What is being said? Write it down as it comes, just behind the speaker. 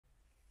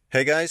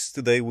Hey guys,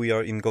 today we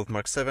are in Golf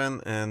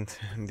MK7 and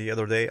the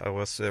other day I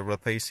was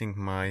replacing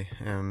my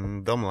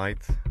dome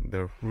light,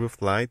 the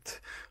roof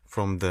light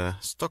from the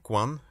stock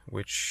one,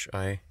 which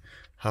I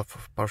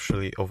have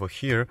partially over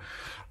here,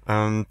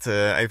 and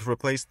I've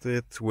replaced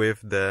it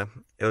with the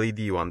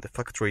LED one, the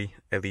factory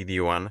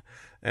LED one,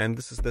 and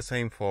this is the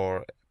same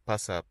for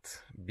Passat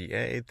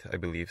B8, I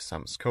believe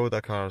some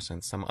Skoda cars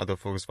and some other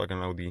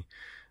Volkswagen, Audi,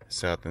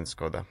 Seat and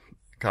Skoda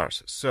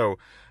cars. So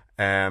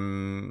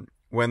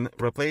when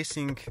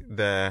replacing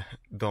the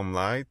dome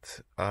light,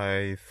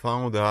 I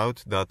found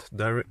out that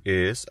there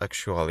is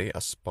actually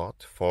a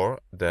spot for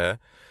the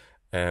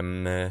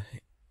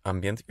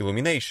ambient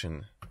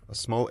illumination. A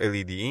small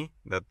LED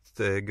that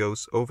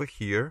goes over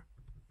here,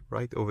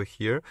 right over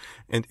here,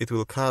 and it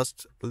will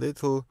cast a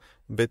little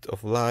bit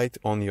of light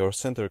on your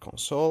center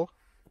console.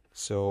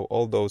 So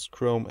all those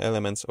chrome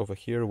elements over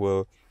here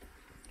will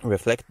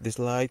reflect this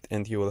light,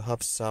 and you will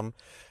have some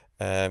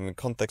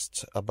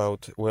context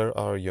about where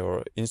are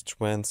your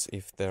instruments,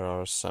 if there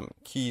are some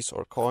keys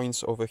or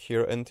coins over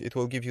here, and it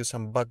will give you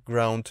some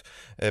background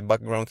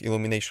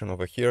illumination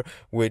over here,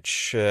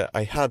 which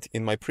I had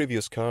in my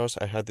previous cars.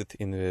 I had it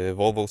in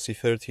Volvo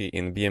C30,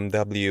 in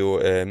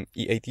BMW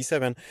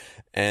E87,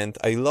 and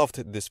I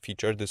loved this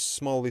feature, this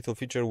small little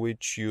feature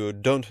which you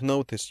don't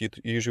notice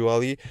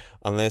usually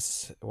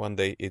unless one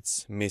day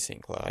it's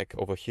missing. Like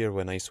over here,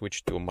 when I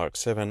switched to Mark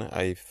 7,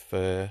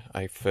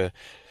 I've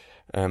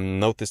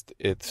noticed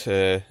it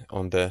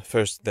on the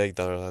first day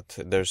that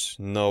there's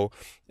no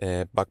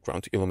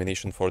background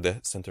illumination for the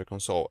center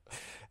console.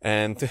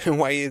 And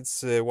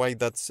why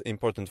that's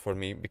important for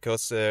me,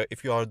 because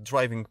if you are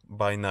driving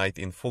by night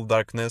in full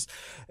darkness,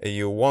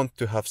 you want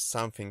to have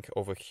something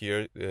over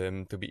here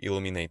to be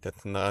illuminated.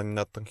 Now, I'm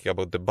not talking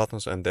about the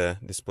buttons and the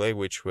display,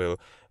 which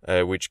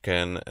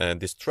can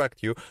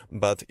distract you,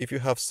 but if you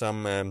have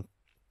some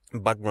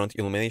background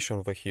illumination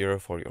over here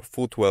for your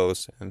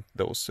footwells and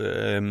those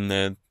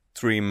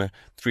trim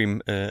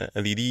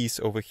LEDs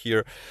over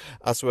here,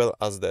 as well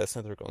as the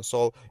center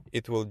console,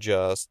 it will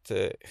just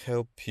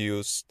help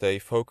you stay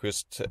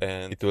focused,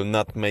 and it will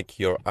not make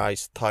your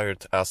eyes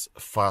tired as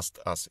fast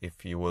as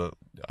if you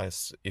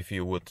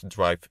would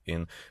drive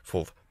in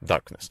full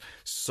darkness.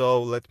 So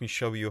let me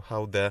show you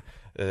how the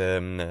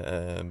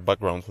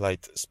background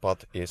light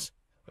spot is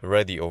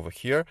ready over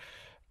here.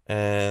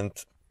 And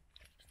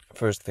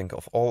first thing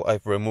of all,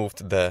 I've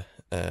removed the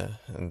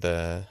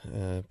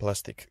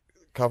plastic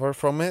cover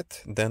from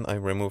it. Then I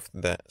removed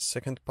the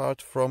second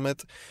part from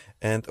it,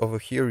 and over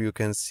here you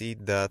can see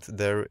that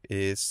there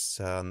is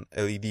an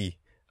LED.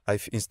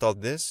 I've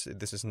installed this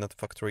is not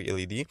factory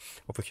LED.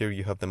 Over here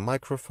you have the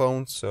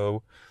microphone,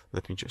 so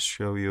let me just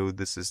show you.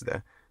 This is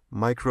the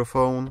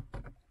microphone,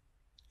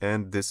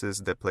 and this is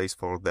the place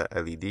for the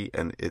LED,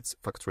 and it's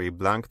factory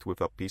blanked with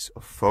a piece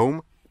of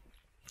foam.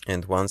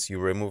 And once you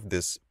remove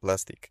this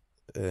plastic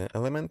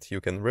element,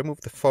 you can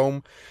remove the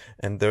foam,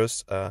 and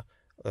there's a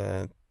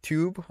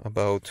tube,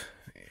 about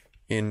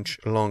inch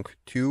long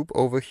tube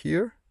over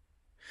here,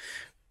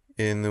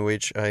 in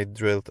which I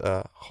drilled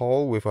a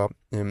hole with a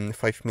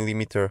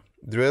 5mm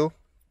drill,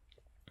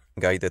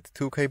 guided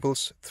two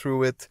cables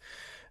through it,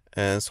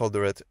 and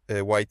soldered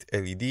a white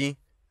LED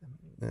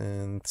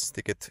and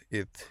stick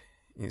it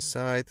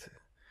inside.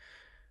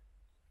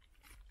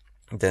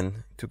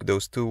 Then took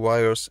those two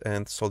wires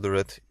and soldered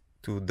it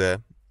to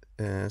the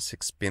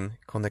 6-pin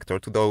connector,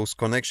 to those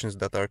connections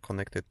that are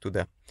connected to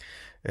the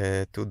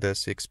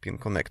 6-pin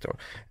connector.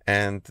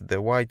 And the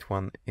white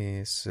one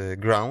is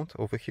ground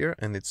over here,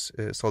 and it's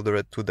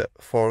soldered to the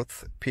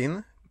 4th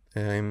pin.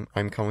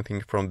 I'm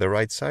counting from the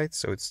right side,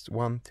 so it's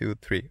 1, 2,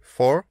 3,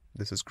 4.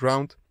 This is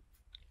ground.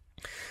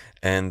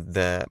 And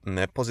the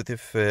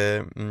positive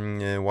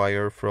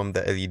wire from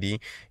the LED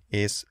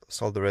is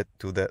soldered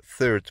to the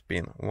 3rd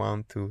pin,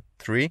 1, 2,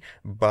 3,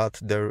 but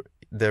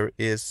there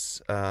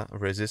is a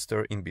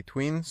resistor in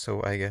between,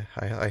 so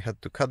I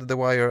had to cut the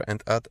wire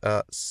and add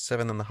a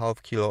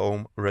 7.5 kilo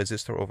ohm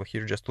resistor over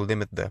here, just to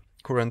limit the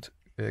current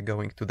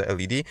going to the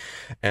LED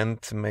and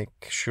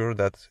make sure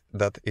that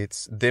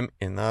it's dim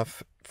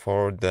enough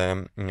for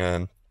the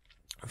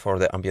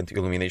ambient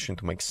illumination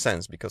to make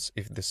sense. Because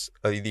if this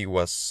LED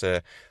was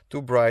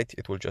too bright,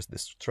 it will just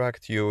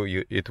distract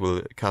you. It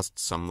will cast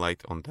some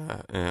light on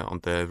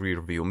the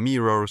rear view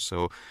mirror,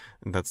 so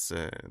that's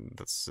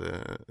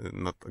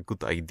not a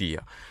good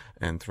idea.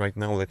 And right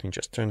now, let me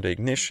just turn the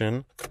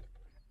ignition,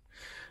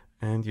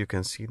 and you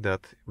can see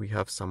that we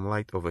have some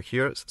light over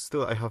here.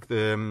 Still, I have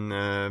the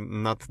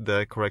not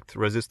the correct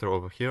resistor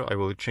over here. I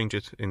will change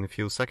it in a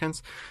few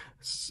seconds,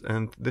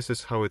 and this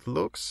is how it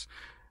looks.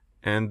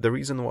 And the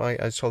reason why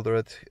I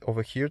soldered it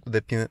over here to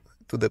the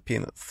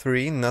pin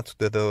 3, not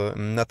to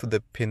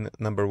the pin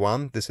number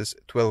 1. This is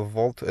 12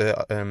 volt,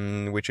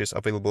 which is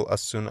available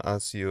as soon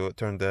as you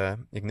turn the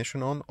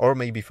ignition on, or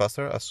maybe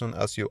faster, as soon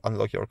as you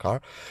unlock your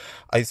car.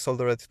 I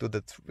soldered it to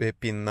the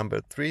pin number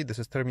 3. This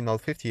is terminal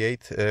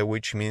 58,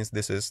 which means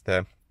this is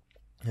the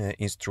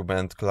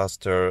instrument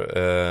cluster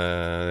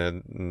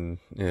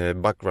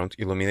background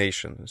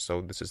illumination.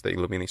 So this is the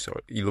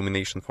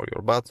illumination for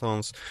your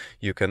buttons.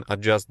 You can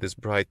adjust this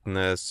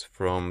brightness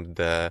from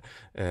the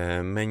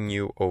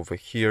menu over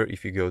here.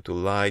 If you go to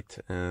light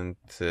and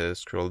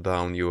scroll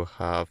down, you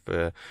have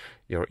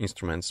your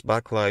instruments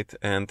backlight,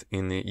 and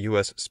in the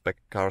US spec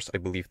cars I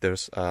believe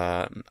there's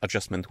an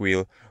adjustment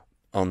wheel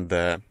on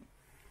the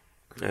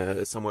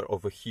somewhere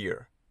over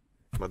here.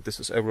 But this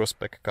is Euro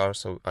spec car,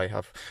 so I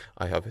have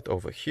it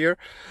over here,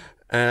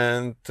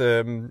 and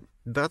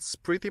that's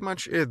pretty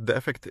much it. The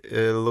effect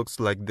looks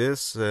like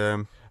this,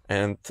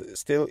 and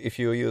still, if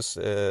you use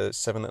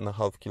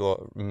 7.5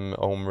 kilo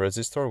ohm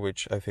resistor,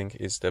 which I think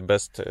is the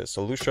best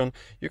solution,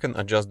 you can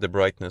adjust the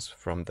brightness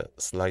from the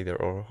slider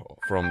or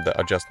from the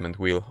adjustment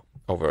wheel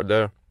over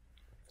there,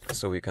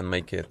 so you can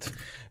make it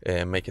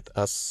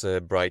as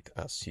bright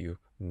as you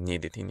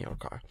need it in your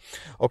car.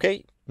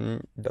 Okay,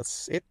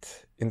 that's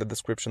it. In the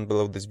description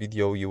below this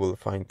video you will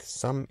find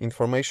some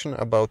information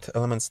about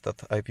elements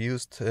that I've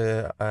used,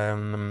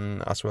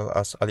 as well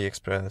as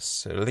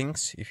AliExpress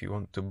links if you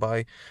want to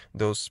buy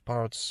those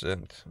parts,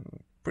 and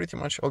pretty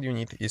much all you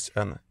need is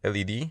an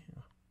LED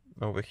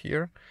over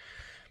here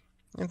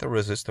and a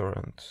resistor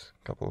and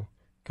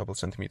couple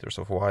centimeters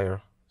of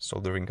wire,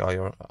 soldering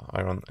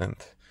iron, and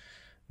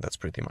that's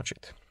pretty much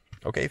it.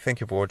 Okay, thank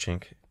you for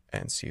watching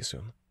and see you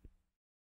soon.